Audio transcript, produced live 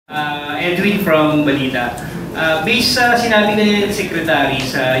Entry from Balita. Based sa sinabi ni Secretary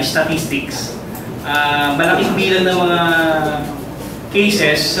sa statistics, malaking bilang ng mga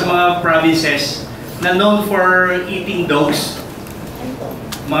cases sa mga provinces na known for eating dogs.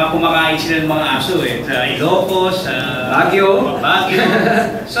 Mga kumakain sila ng mga aso sa Ilocos, sa Baguio.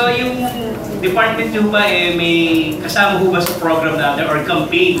 So yung department nyo ba may kasama ho ba sa program natin or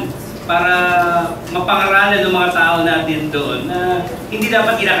campaign para mapangaralan ng mga tao natin doon na hindi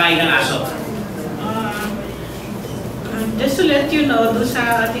dapat kinakain ng aso? Just to let you know, doon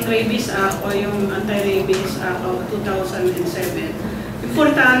sa ating Rabies Act o yung Anti-Rabies Act of 2007,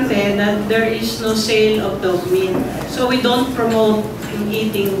 importante that there is no sale of dog meat. So we don't promote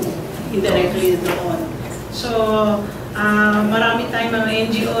eating indirectly doon. So marami tayong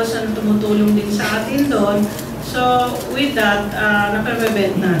mga NGOs na tumutulong din sa atin doon. So with that,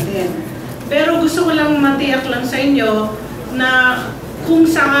 naprevent natin. Pero gusto ko lang matiyak lang sa inyo na kung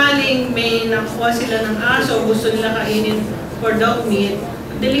sakaling may nakuha sila ng aso, gusto nila kainin for dog meat,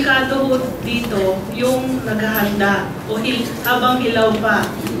 delikado ho dito yung naghahanda o habang hilaw pa.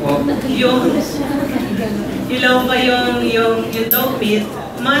 Yung dog meat,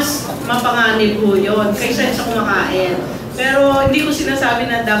 mas mapanganib ho yun kaysa sa kumakain. Pero hindi ko sinasabi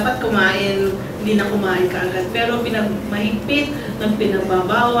na dapat kumain, hindi na kumain kaagad. Pero mahigpit,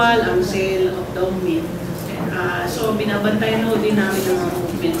 pinagbabawal ang sale of dog meat. So binabantayan ho din namin ang mga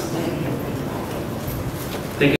movements.